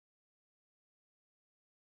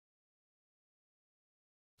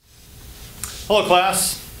Hello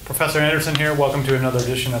class, Professor Anderson here. Welcome to another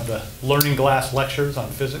edition of the Learning Glass Lectures on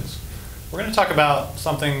Physics. We're going to talk about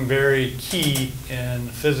something very key in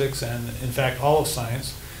physics and in fact all of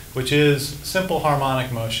science, which is simple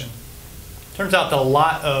harmonic motion. Turns out that a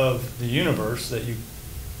lot of the universe that you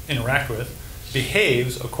interact with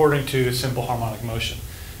behaves according to simple harmonic motion.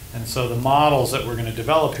 And so the models that we're going to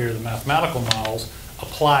develop here, the mathematical models,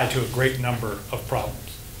 apply to a great number of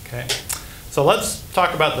problems. Okay? So let's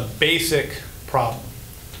talk about the basic problem.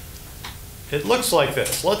 It looks like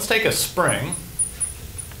this. Let's take a spring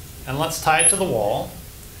and let's tie it to the wall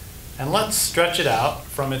and let's stretch it out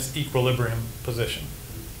from its equilibrium position.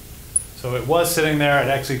 So it was sitting there at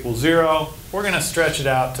x equals 0. We're going to stretch it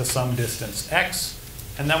out to some distance x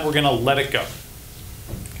and then we're going to let it go.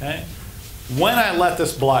 Okay? When I let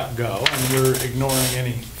this block go, and we're ignoring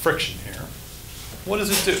any friction here, what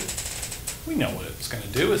does it do? We know what it's going to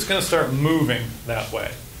do. It's going to start moving that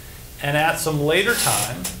way. And at some later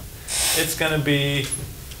time, it's going to be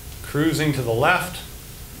cruising to the left,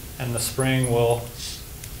 and the spring will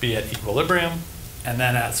be at equilibrium. And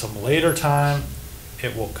then at some later time,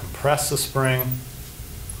 it will compress the spring,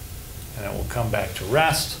 and it will come back to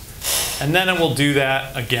rest. And then it will do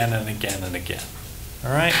that again and again and again. All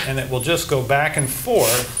right? And it will just go back and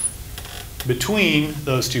forth between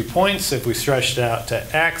those 2 points. If we stretched it out to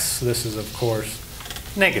x, this is, of course,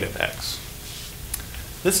 negative x.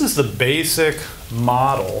 This is the basic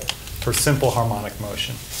model for simple harmonic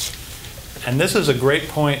motion. And this is a great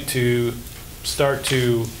point to start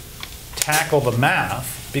to tackle the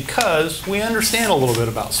math because we understand a little bit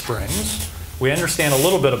about springs, we understand a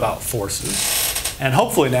little bit about forces, and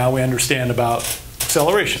hopefully now we understand about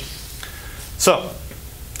acceleration. So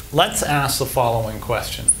let's ask the following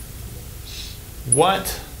question.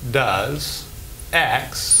 What does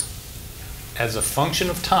x as a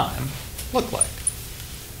function of time look like?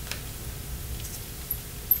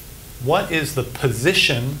 What is the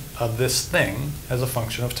position of this thing as a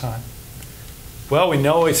function of time? Well, we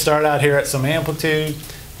know we start out here at some amplitude.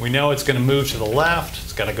 We know it's going to move to the left.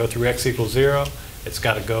 It's got to go through x equals 0. It's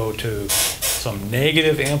got to go to some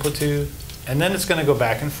negative amplitude. And then it's going to go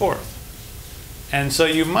back and forth. And so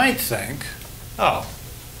you might think, oh,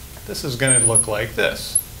 this is going to look like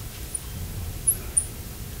this.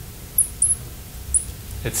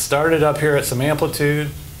 It started up here at some amplitude.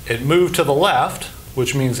 It moved to the left,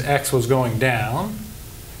 which means x was going down.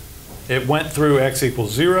 It went through x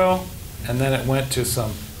equals 0, and then it went to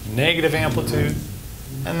some negative amplitude,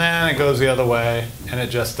 and then it goes the other way, and it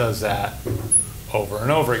just does that over and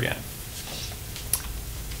over again.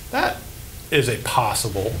 That is a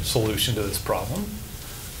possible solution to this problem,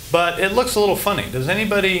 but it looks a little funny. Does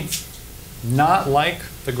anybody not like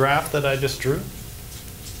the graph that I just drew?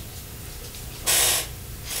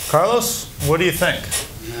 Carlos, what do you think?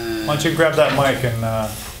 Why don't you grab that mic and... I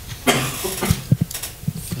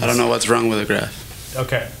don't know what's wrong with the graph.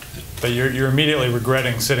 Okay. But you're immediately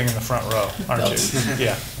regretting sitting in the front row, aren't you?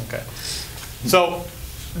 Yeah, okay. So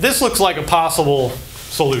this looks like a possible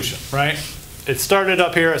solution, right? It started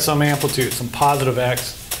up here at some amplitude, some positive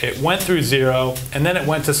x. It went through 0, and then it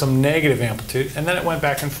went to some negative amplitude, and then it went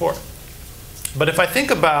back and forth. But if I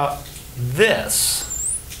think about this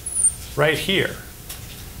right here,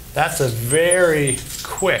 that's a very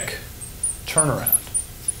quick turnaround,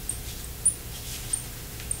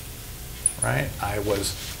 right? I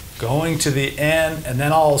was going to the end, and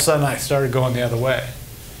then all of a sudden I started going the other way.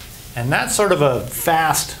 And that's sort of a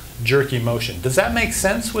fast, jerky motion. Does that make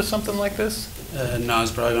sense with something like this? No,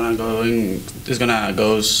 it's probably gonna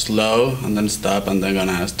go slow and then stop and then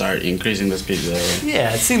gonna start increasing the speed there.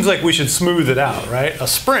 Yeah, it seems like we should smooth it out, right? A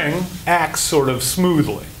spring acts sort of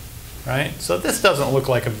smoothly, right? So this doesn't look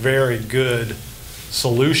like a very good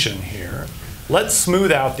solution here. Let's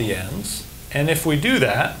smooth out the ends, and if we do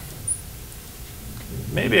that,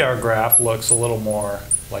 maybe our graph looks a little more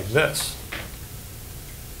like this.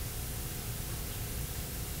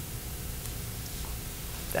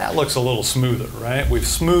 That looks a little smoother, right? We've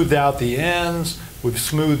smoothed out the ends, we've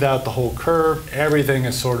smoothed out the whole curve, everything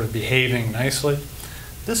is sort of behaving nicely.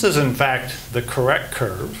 This is in fact the correct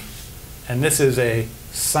curve, and this is a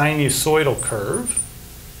sinusoidal curve.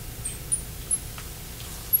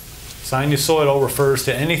 Sinusoidal refers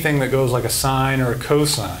to anything that goes like a sine or a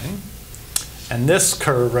cosine. And this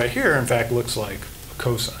curve right here, in fact, looks like a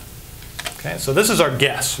cosine. Okay, so this is our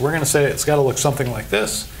guess. We're going to say it's got to look something like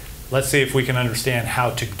this. Let's see if we can understand how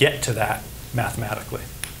to get to that mathematically.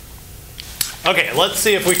 Okay, let's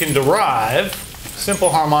see if we can derive simple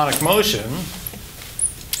harmonic motion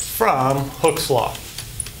from Hooke's law.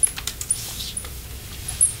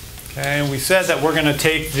 Okay, we said that we're going to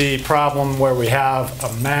take the problem where we have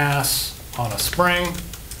a mass on a spring.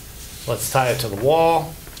 Let's tie it to the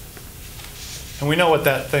wall. And we know what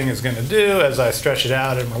that thing is going to do as I stretch it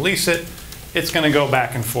out and release it. It's going to go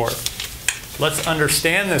back and forth. Let's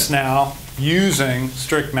understand this now using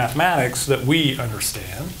strict mathematics that we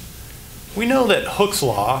understand. We know that Hooke's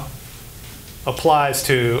law applies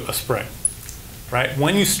to a spring, right?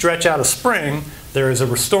 When you stretch out a spring, there is a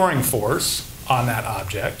restoring force on that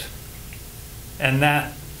object, and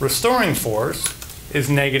that restoring force is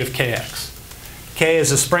negative kx. K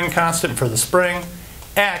is a spring constant for the spring.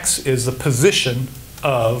 X is the position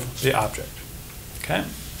of the object. Okay?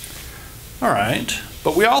 All right.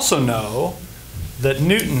 But we also know that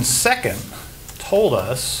Newton's second told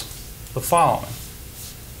us the following.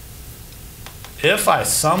 If I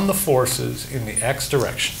sum the forces in the x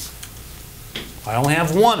direction, I only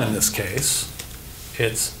have one in this case.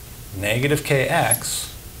 It's negative kx.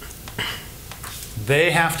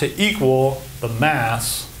 They have to equal the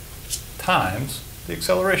mass times the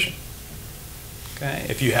acceleration. Okay?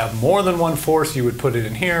 If you have more than one force, you would put it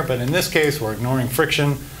in here, but in this case, we're ignoring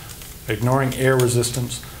friction, ignoring air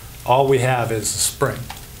resistance. All we have is the spring.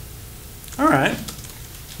 All right.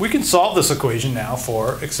 We can solve this equation now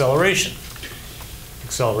for acceleration.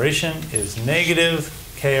 Acceleration is negative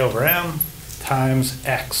k over m times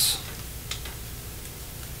x.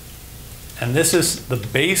 And this is the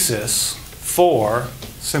basis for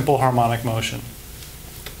simple harmonic motion.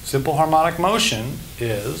 Simple harmonic motion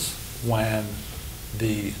is when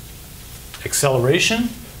the acceleration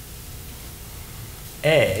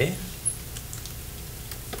a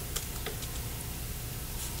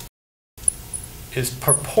is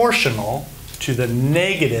proportional to the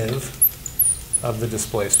negative of the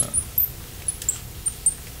displacement.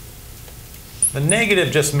 The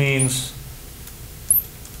negative just means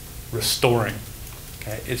restoring.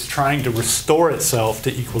 Okay? It's trying to restore itself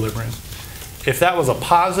to equilibrium. If that was a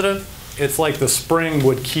positive, it's like the spring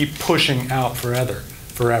would keep pushing out forever.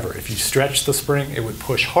 If you stretch the spring, it would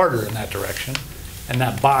push harder in that direction, and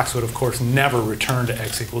that box would, of course, never return to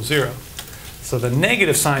x equals 0. So the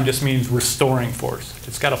negative sign just means restoring force.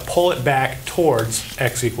 It's got to pull it back towards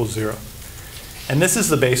x equals 0. And this is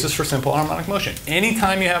the basis for simple harmonic motion.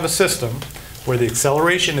 Anytime you have a system where the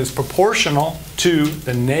acceleration is proportional to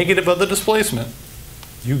the negative of the displacement,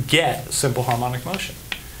 you get simple harmonic motion.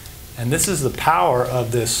 And this is the power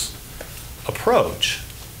of this approach,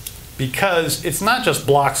 because it's not just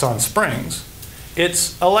blocks on springs,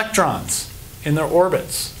 it's electrons in their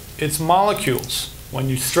orbits, it's molecules. When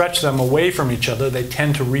you stretch them away from each other, they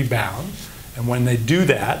tend to rebound, and when they do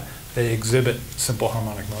that, they exhibit simple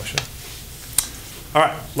harmonic motion. All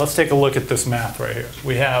right, let's take a look at this math right here.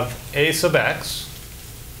 We have a sub x,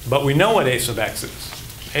 but we know what a sub x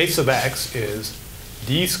is. A sub x is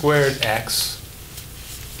d squared x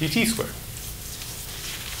dt squared.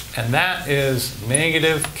 And that is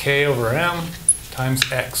negative k over m times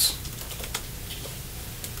x.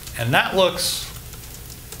 And that looks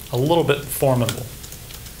a little bit formidable.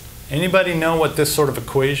 Anybody know what this sort of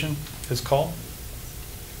equation is called?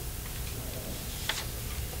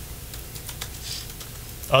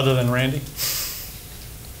 Other than Randy?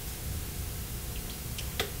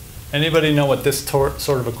 Anybody know what this sort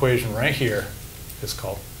of equation right here is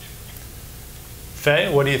called?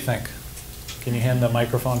 Faye, what do you think? Can you hand the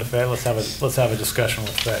microphone to Faye? Let's have a discussion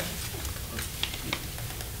with Faye.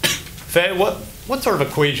 Faye, what sort of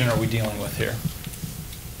equation are we dealing with here?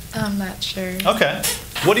 I'm not sure. Okay.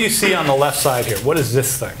 What do you see on the left side here? What is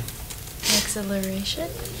this thing? Acceleration?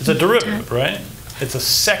 It's a derivative, right? It's a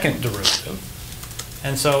second derivative.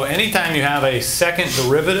 And so anytime you have a second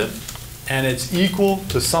derivative and it's equal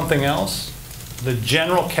to something else, the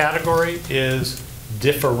general category is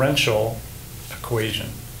differential equation.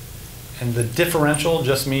 And the differential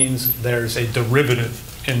just means there's a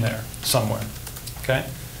derivative in there somewhere. Okay?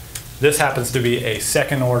 This happens to be a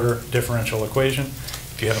second order differential equation.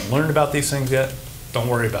 If you haven't learned about these things yet, don't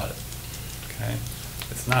worry about it. Okay?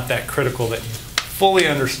 It's not that critical that you fully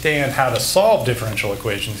understand how to solve differential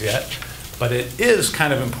equations yet, but it is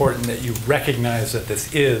kind of important that you recognize that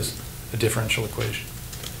this is a differential equation.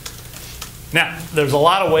 Now, there's a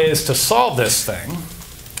lot of ways to solve this thing,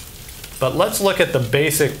 but let's look at the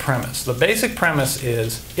basic premise. The basic premise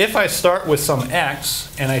is if I start with some x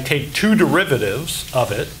and I take two derivatives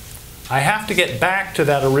of it, I have to get back to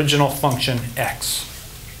that original function x.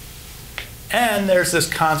 And there's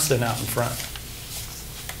this constant out in front.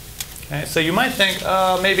 Okay, so you might think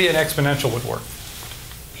maybe an exponential would work.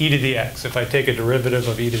 E to the x. If I take a derivative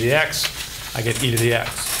of e to the x, I get e to the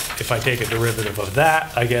x. If I take a derivative of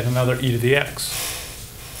that, I get another e to the x.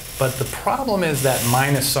 But the problem is that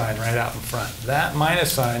minus sign right out in front. That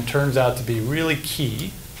minus sign turns out to be really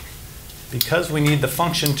key because we need the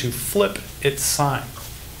function to flip its sign.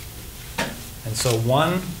 And so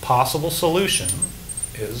one possible solution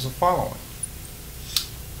is the following.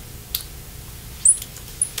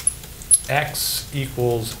 X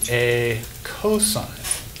equals a cosine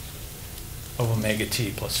of omega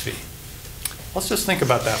t plus phi. Let's just think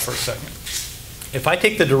about that for a second. If I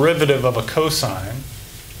take the derivative of a cosine,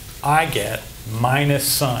 I get minus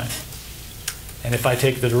sine. And if I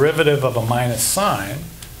take the derivative of a minus sine,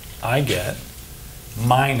 I get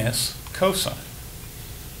minus cosine.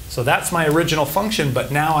 So that's my original function,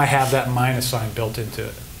 but now I have that minus sign built into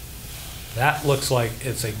it. That looks like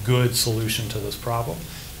it's a good solution to this problem,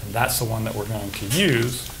 and that's the one that we're going to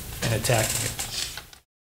use in attacking it.